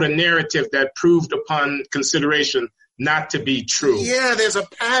told a narrative that proved upon consideration not to be true. Yeah, there's a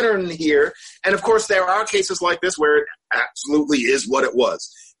pattern here. And of course, there are cases like this where it absolutely is what it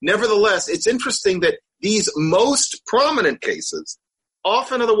was. Nevertheless, it's interesting that these most prominent cases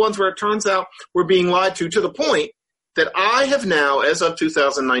often are the ones where it turns out we're being lied to the point that I have now, as of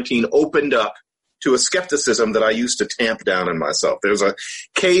 2019, opened up to a skepticism that I used to tamp down in myself. There's a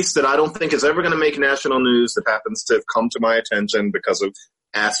case that I don't think is ever going to make national news that happens to have come to my attention because of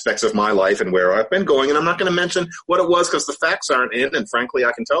aspects of my life and where I've been going. And I'm not going to mention what it was because the facts aren't in, and frankly,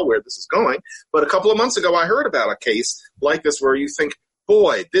 I can tell where this is going. But a couple of months ago, I heard about a case like this where you think,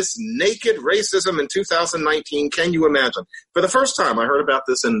 boy, this naked racism in 2019, can you imagine? For the first time, I heard about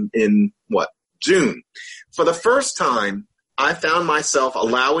this in June. For the first time, I found myself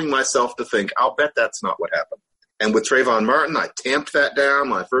allowing myself to think, I'll bet that's not what happened. And with Trayvon Martin, I tamped that down.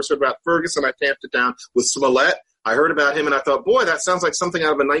 When I first heard about Ferguson, I tamped it down. With Smollett, I heard about him and I thought, boy, that sounds like something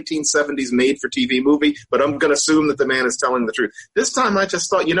out of a 1970s made-for-TV movie, but I'm going to assume that the man is telling the truth. This time I just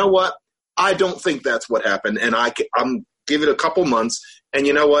thought, you know what? I don't think that's what happened, and I'm give it a couple months, and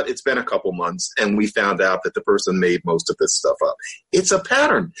you know what? It's been a couple months, and we found out that the person made most of this stuff up. It's a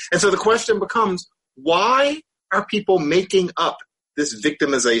pattern. And so the question becomes, why are people making up this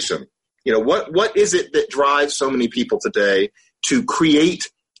victimization? You know, what is it that drives so many people today to create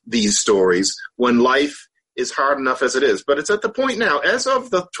these stories when life is hard enough as it is? But it's at the point now, as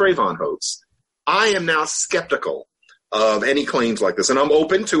of the Trayvon hoax, I am now skeptical of any claims like this, and I'm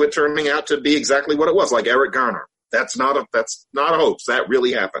open to it turning out to be exactly what it was, like Eric Garner. That's not a hoax. That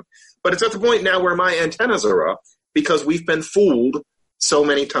really happened. But it's at the point now where my antennas are up because we've been fooled so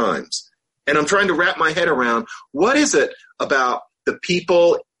many times. And I'm trying to wrap my head around what is it about the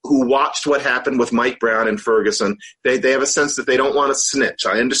people who watched what happened with Mike Brown and Ferguson. They have a sense that they don't want to snitch.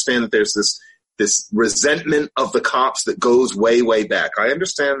 I understand that there's this resentment of the cops that goes way, way back. I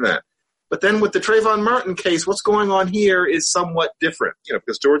understand that. But then with the Trayvon Martin case, what's going on here is somewhat different,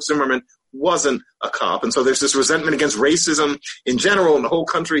 because George Zimmerman wasn't a cop. And so there's this resentment against racism in general, and the whole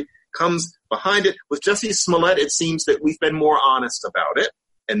country comes behind it. With Jussie Smollett, it seems that we've been more honest about it.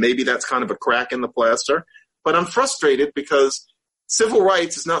 And maybe that's kind of a crack in the plaster. But I'm frustrated because civil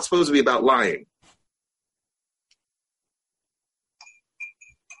rights is not supposed to be about lying.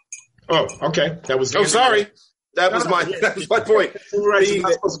 Oh, okay. That was. Oh, sorry. That was my point.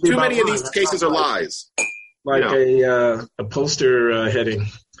 Too many of these cases are lies. Like a poster heading.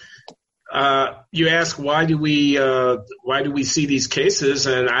 You ask why do we see these cases,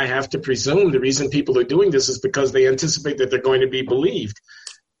 and I have to presume the reason people are doing this is because they anticipate that they're going to be believed.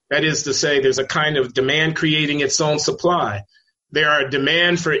 That is to say, there's a kind of demand creating its own supply. There are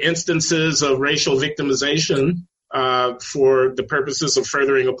demand for instances of racial victimization for the purposes of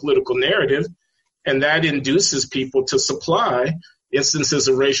furthering a political narrative, and that induces people to supply instances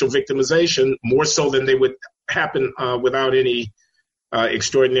of racial victimization more so than they would happen without any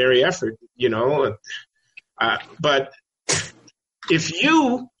extraordinary effort, But if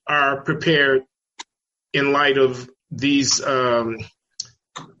you are prepared in light of these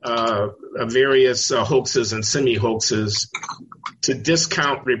various hoaxes and semi-hoaxes to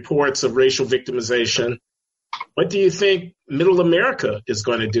discount reports of racial victimization, what do you think middle America is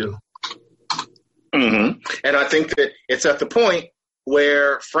going to do? Mm-hmm. And I think that it's at the point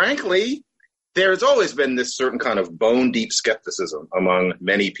where, frankly, there's always been this certain kind of bone-deep skepticism among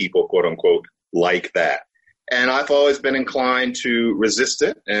many people, quote-unquote, like that. And I've always been inclined to resist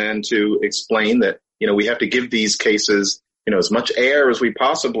it and to explain that, we have to give these cases, as much air as we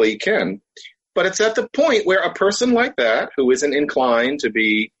possibly can. But it's at the point where a person like that, who isn't inclined to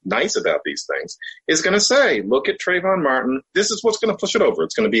be nice about these things, is going to say, look at Trayvon Martin. This is what's going to push it over.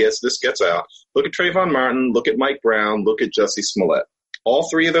 It's going to be as this gets out. Look at Trayvon Martin. Look at Mike Brown. Look at Jussie Smollett. All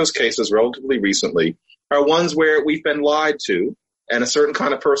three of those cases relatively recently are ones where we've been lied to and a certain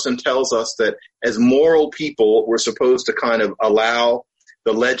kind of person tells us that as moral people, we're supposed to kind of allow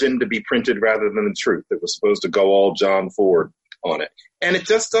the legend to be printed rather than the truth. That we're supposed to go all John Ford on it. And it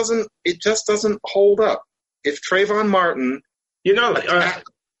just doesn't hold up. If Trayvon Martin,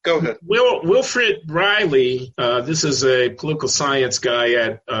 go ahead. Wilfred Riley, this is a political science guy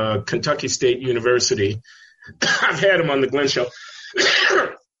at Kentucky State University. I've had him on the Glenn Show.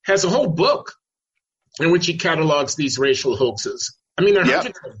 Has a whole book in which he catalogs these racial hoaxes. I mean, there are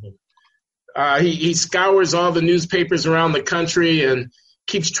hundreds of them. He scours all the newspapers around the country and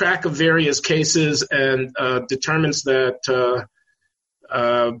keeps track of various cases and determines that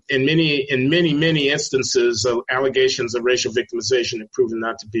in many instances, allegations of racial victimization have proven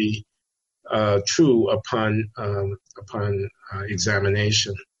not to be true upon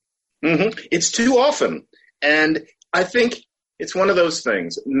examination. Mm-hmm. It's too often, and I think it's one of those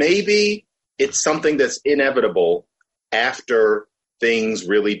things. Maybe it's something that's inevitable after things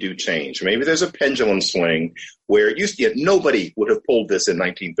really do change. Maybe there's a pendulum swing where nobody would have pulled this in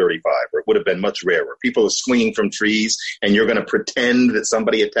 1935, or it would have been much rarer. People are swinging from trees and you're going to pretend that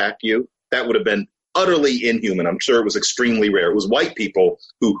somebody attacked you. That would have been utterly inhuman. I'm sure it was extremely rare. It was white people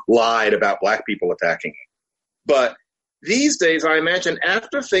who lied about black people attacking you. But these days, I imagine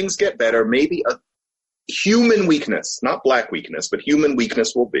after things get better, maybe a human weakness, not black weakness, but human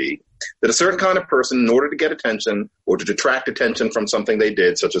weakness will be that a certain kind of person, in order to get attention or to detract attention from something they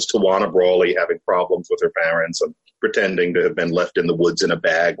did, such as Tawana Brawley having problems with her parents and pretending to have been left in the woods in a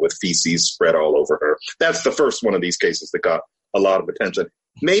bag with feces spread all over her. That's the first one of these cases that got a lot of attention.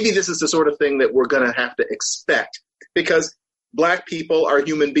 Maybe this is the sort of thing that we're going to have to expect, because black people are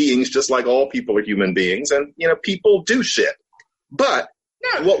human beings just like all people are human beings, and people do shit. But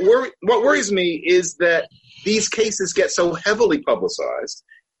what worries me is that these cases get so heavily publicized,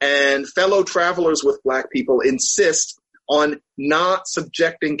 and fellow travelers with black people insist on not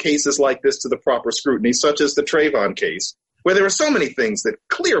subjecting cases like this to the proper scrutiny, such as the Trayvon case, where there were so many things that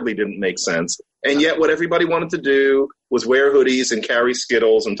clearly didn't make sense, and yet what everybody wanted to do was wear hoodies and carry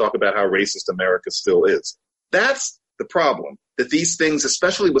Skittles and talk about how racist America still is. That's the problem, that these things,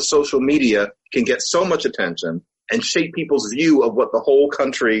 especially with social media, can get so much attention and shape people's view of what the whole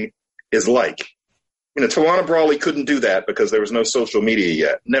country is like. Tawana Brawley couldn't do that because there was no social media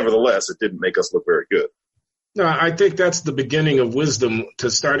yet. Nevertheless, it didn't make us look very good. No, I think that's the beginning of wisdom,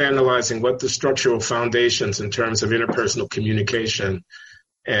 to start analyzing what the structural foundations in terms of interpersonal communication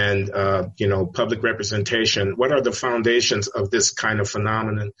and, public representation, what are the foundations of this kind of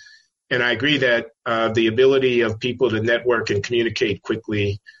phenomenon? And I agree that the ability of people to network and communicate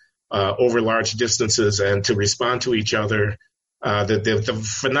quickly over large distances and to respond to each other,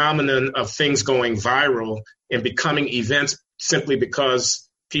 the phenomenon of things going viral and becoming events simply because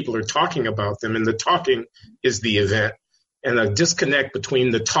people are talking about them, and the talking is the event, and a disconnect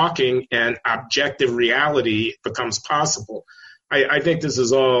between the talking and objective reality becomes possible. I think this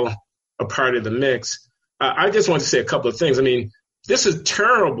is all a part of the mix. I just want to say a couple of things. I mean, this is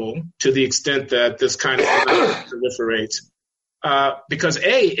terrible to the extent that this kind of proliferates. Because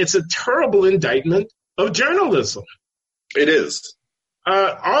it's a terrible indictment of journalism. It is.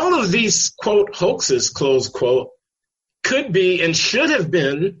 All of these, quote, hoaxes, close quote, could be and should have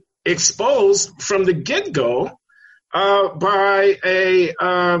been exposed from the get-go by a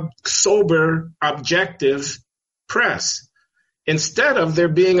sober, objective press, instead of there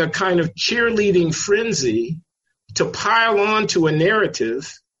being a kind of cheerleading frenzy to pile on to a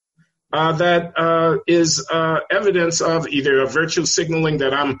narrative that is evidence of either a virtue signaling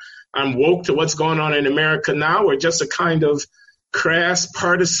that I'm woke to what's going on in America now, or just a kind of crass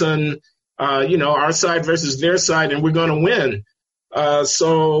partisan, our side versus their side, and we're going to win.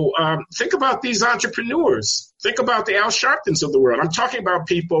 So think about these entrepreneurs. Think about the Al Sharptons of the world. I'm talking about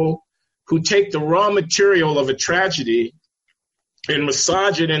people who take the raw material of a tragedy and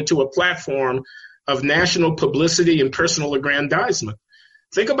massage it into a platform of national publicity and personal aggrandizement.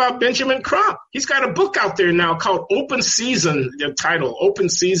 Think about Benjamin Crump. He's got a book out there now called Open Season, the title, Open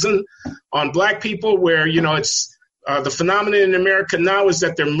Season, on black people, where, it's the phenomenon in America now is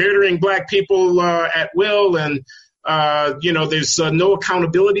that they're murdering black people at will, and, there's no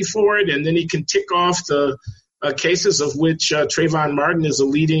accountability for it. And then he can tick off the cases of which Trayvon Martin is a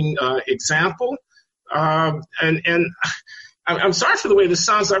leading example. And I'm sorry for the way this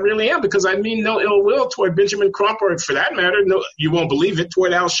sounds. I really am, because I mean no ill will toward Benjamin Crump, or for that matter, no, you won't believe it,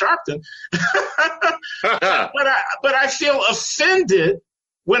 toward Al Sharpton. But I feel offended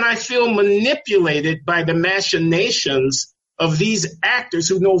when I feel manipulated by the machinations of these actors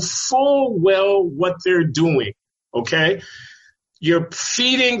who know full well what they're doing. Okay, you're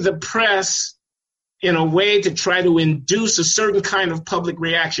feeding the press in a way to try to induce a certain kind of public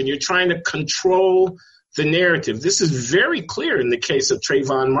reaction. You're trying to control the narrative. This is very clear in the case of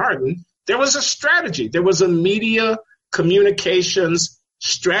Trayvon Martin. There was a strategy. There was a media communications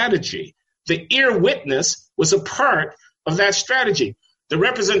strategy. The ear witness was a part of that strategy. The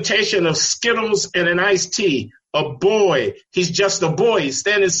representation of Skittles and an iced tea, a boy. He's just a boy. He's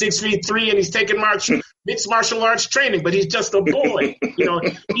standing 6'3" and he's taking mixed martial arts training, but he's just a boy.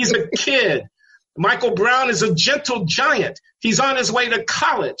 He's a kid. Michael Brown is a gentle giant. He's on his way to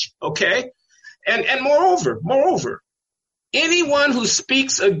college, okay? And moreover, anyone who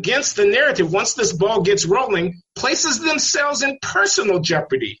speaks against the narrative, once this ball gets rolling, places themselves in personal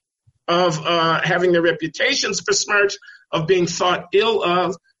jeopardy of having their reputations besmirched, of being thought ill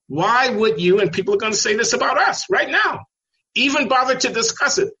of. Why would you, and people are going to say this about us right now, even bother to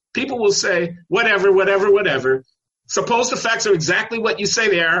discuss it? People will say, whatever. Suppose the facts are exactly what you say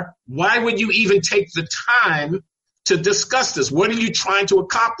they are. Why would you even take the time to discuss this? What are you trying to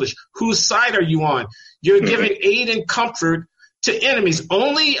accomplish? Whose side are you on? You're giving aid and comfort to enemies.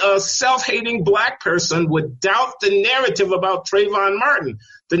 Only a self-hating black person would doubt the narrative about Trayvon Martin.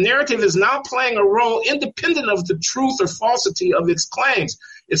 The narrative is now playing a role independent of the truth or falsity of its claims.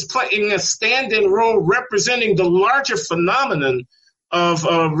 It's playing a stand-in role representing the larger phenomenon of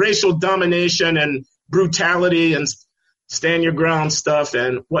racial domination and brutality and stand your ground stuff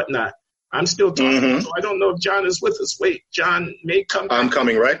and whatnot. I'm still talking, so I don't know if John is with us. Wait, John may come back. I'm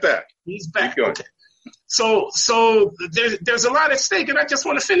coming right back. He's back. Okay. So there's a lot at stake, and I just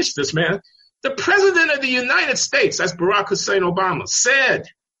want to finish this, man. The President of the United States, that's Barack Hussein Obama, said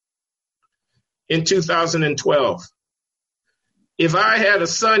in 2012, if I had a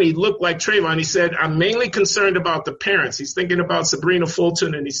son, he'd look like Trayvon. He said, I'm mainly concerned about the parents. He's thinking about Sabrina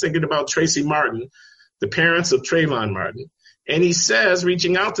Fulton, and he's thinking about Tracy Martin, the parents of Trayvon Martin. And he says,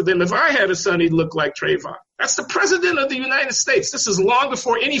 reaching out to them, if I had a son, he'd look like Trayvon. That's the President of the United States. This is long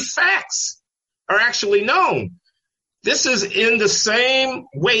before any facts are actually known. This is in the same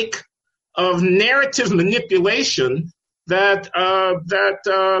wake of narrative manipulation that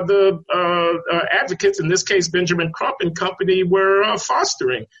the advocates, in this case Benjamin Crump and company, were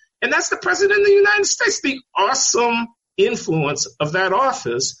fostering. And that's the President of the United States. The awesome influence of that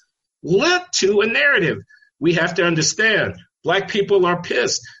office led to a narrative. We have to understand, black people are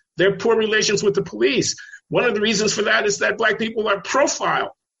pissed. Their poor relations with the police. One of the reasons for that is that black people are profiled.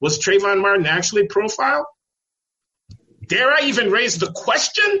 Was Trayvon Martin actually profiled? Dare I even raise the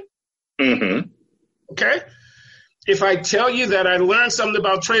question? Okay. If I tell you that I learned something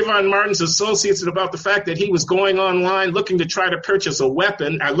about Trayvon Martin's associates and about the fact that he was going online looking to try to purchase a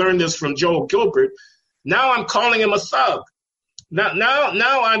weapon, I learned this from Joel Gilbert. Now I'm calling him a thug.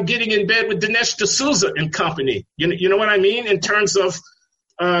 Now I'm getting in bed with Dinesh D'Souza and company. You know what I mean? In terms of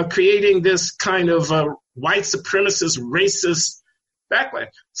creating this kind of white supremacist, racist backlash.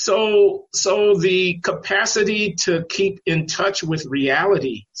 So the capacity to keep in touch with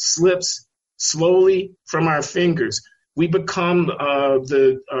reality slips slowly from our fingers. We become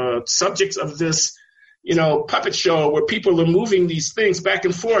the subjects of this, puppet show where people are moving these things back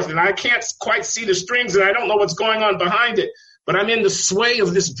and forth, and I can't quite see the strings, and I don't know what's going on behind it. But I'm in the sway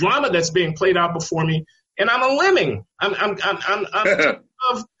of this drama that's being played out before me, and I'm a lemming. I'm and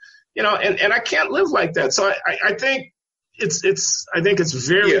I can't live like that. So I think it's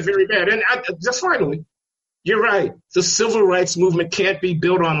very, very bad. And just finally, you're right. The civil rights movement can't be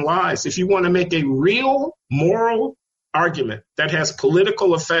built on lies. If you want to make a real moral argument that has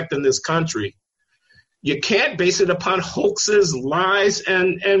political effect in this country, you can't base it upon hoaxes, lies,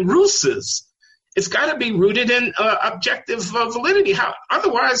 and ruses. It's got to be rooted in objective validity.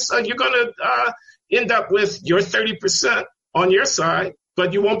 Otherwise, you're going to end up with your 30% on your side,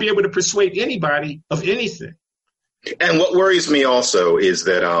 but you won't be able to persuade anybody of anything. And what worries me also is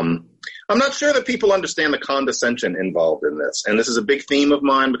that I'm not sure that people understand the condescension involved in this. And this is a big theme of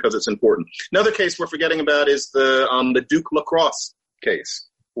mine because it's important. Another case we're forgetting about is the Duke lacrosse case,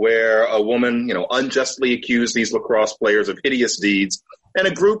 where a woman, unjustly accused these lacrosse players of hideous deeds. And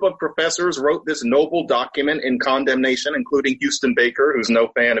a group of professors wrote this noble document in condemnation, including Houston Baker, who's no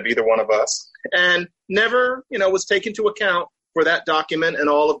fan of either one of us, and never, was taken into account for that document and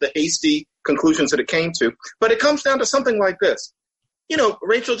all of the hasty conclusions that it came to. But it comes down to something like this.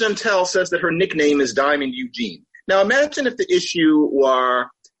 Rachel Jeantel says that her nickname is Diamond Eugene. Now imagine if the issue were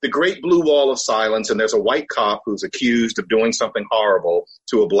the Great Blue Wall of Silence and there's a white cop who's accused of doing something horrible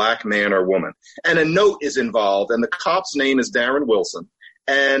to a black man or woman. And a note is involved, and the cop's name is Darren Wilson.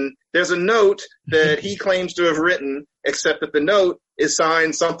 And there's a note that he claims to have written, except that the note is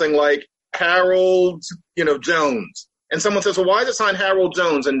signed something like Harold, Jones. And someone says, well, why is it signed Harold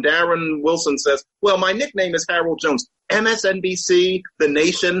Jones? And Darren Wilson says, well, my nickname is Harold Jones. MSNBC, The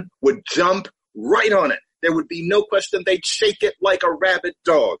Nation would jump right on it. There would be no question. They'd shake it like a rabid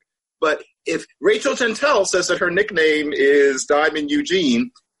dog. But if Rachel Jeantel says that her nickname is Diamond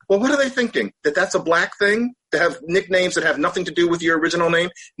Eugene, well, what are they thinking? That that's a black thing? To have nicknames that have nothing to do with your original name?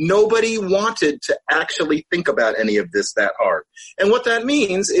 Nobody wanted to actually think about any of this that hard. And what that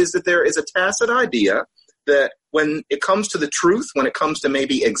means is that there is a tacit idea that when it comes to the truth, when it comes to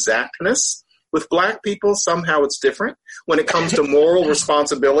maybe exactness, with black people, somehow it's different. When it comes to moral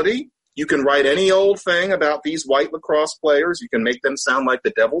responsibility, you can write any old thing about these white lacrosse players. You can make them sound like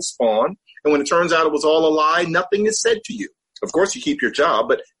the devil's spawn. And when it turns out it was all a lie, nothing is said to you. Of course, you keep your job,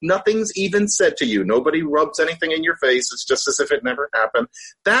 but nothing's even said to you. Nobody rubs anything in your face. It's just as if it never happened.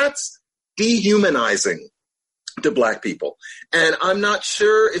 That's dehumanizing to black people. And I'm not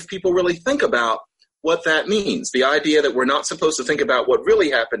sure if people really think about what that means. The idea that we're not supposed to think about what really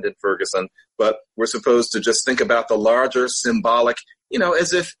happened in Ferguson, but we're supposed to just think about the larger symbolic,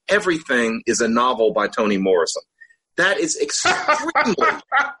 as if everything is a novel by Toni Morrison. That is extremely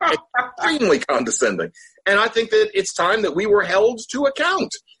condescending. And I think that it's time that we were held to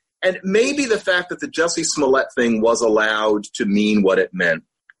account. And maybe the fact that the Jussie Smollett thing was allowed to mean what it meant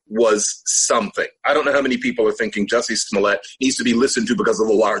was something. I don't know how many people are thinking Jussie Smollett needs to be listened to because of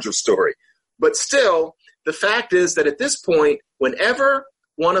the larger story. But still, the fact is that at this point, whenever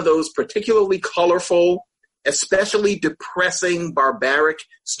one of those particularly colorful, especially depressing, barbaric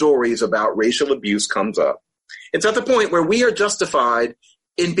stories about racial abuse comes up, it's at the point where we are justified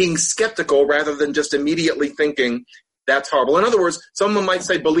in being skeptical rather than just immediately thinking that's horrible. In other words, someone might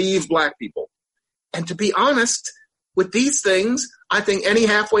say, believe black people. And to be honest, with these things, I think any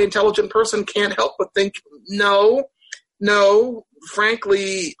halfway intelligent person can't help but think, no,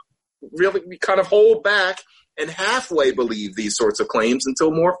 frankly, really we kind of hold back and halfway believe these sorts of claims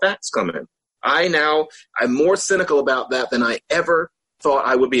until more facts come in. I'm more cynical about that than I ever thought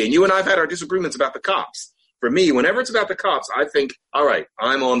I would be. And you and I have had our disagreements about the cops. For me, whenever it's about the cops, I think, all right,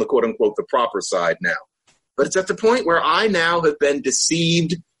 I'm on the quote-unquote the proper side now. But it's at the point where I now have been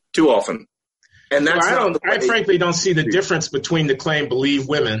deceived too often. And that's I frankly don't see the difference between the claim believe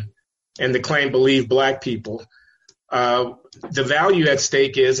women and the claim believe black people. The value at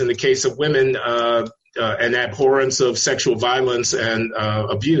stake is, in the case of women, an abhorrence of sexual violence and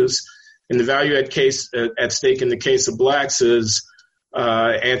abuse. And the value at stake in the case of blacks is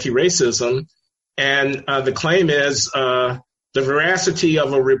anti-racism. And the claim is the veracity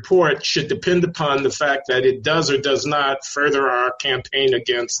of a report should depend upon the fact that it does or does not further our campaign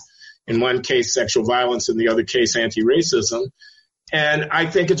against, in one case, sexual violence, in the other case, anti-racism. And I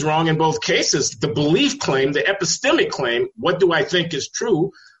think it's wrong in both cases. The belief claim, the epistemic claim, what do I think is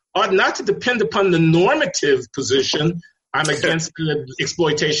true, ought not to depend upon the normative position, I'm against the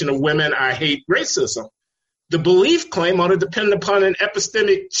exploitation of women, I hate racism. The belief claim ought to depend upon an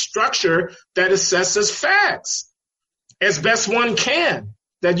epistemic structure that assesses facts as best one can,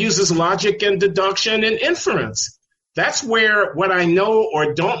 that uses logic and deduction and inference. That's where what I know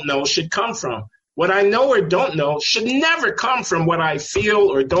or don't know should come from. What I know or don't know should never come from what I feel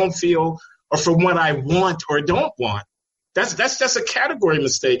or don't feel or from what I want or don't want. That's just a category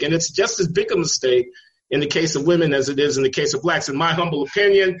mistake, and it's just as big a mistake in the case of women as it is in the case of blacks. In my humble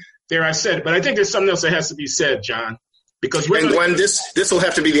opinion, there I said it. But I think there's something else that has to be said, John. Because Glenn, this will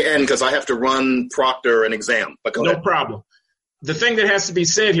have to be the end because I have to run Proctor an exam. But go ahead. No problem. The thing that has to be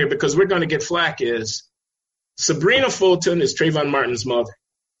said here, because we're going to get flack, is Sabrina Fulton is Trayvon Martin's mother.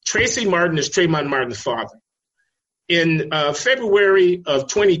 Tracy Martin is Trayvon Martin's father. In February of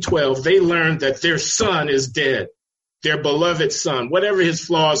 2012, they learned that their son is dead, their beloved son, whatever his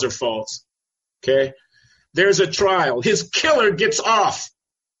flaws or faults. Okay? There's a trial. His killer gets off.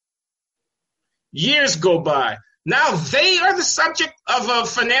 Years go by. Now they are the subject of a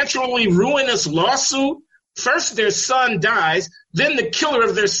financially ruinous lawsuit. First, their son dies. Then the killer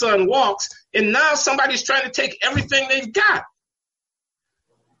of their son walks. And now somebody's trying to take everything they've got.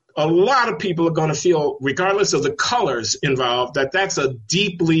 A lot of people are going to feel, regardless of the colors involved, that that's a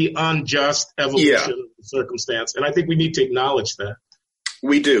deeply unjust evolution of the circumstance. And I think we need to acknowledge that.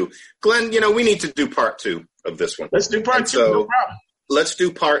 We do. Glenn, we need to do part 2 of this one. Let's do part 2, no problem. Let's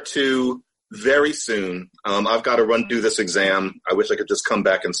do part 2 very soon. I've got to do this exam. I wish I could just come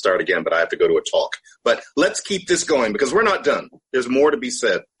back and start again, but I have to go to a talk. But let's keep this going because we're not done. There's more to be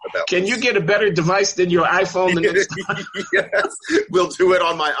said about Can this. You get a better device than your iPhone the next time? Yes. We'll do it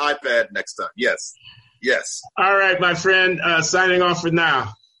on my iPad next time. Yes. Yes. All right, my friend. Signing off for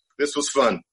now. This was fun.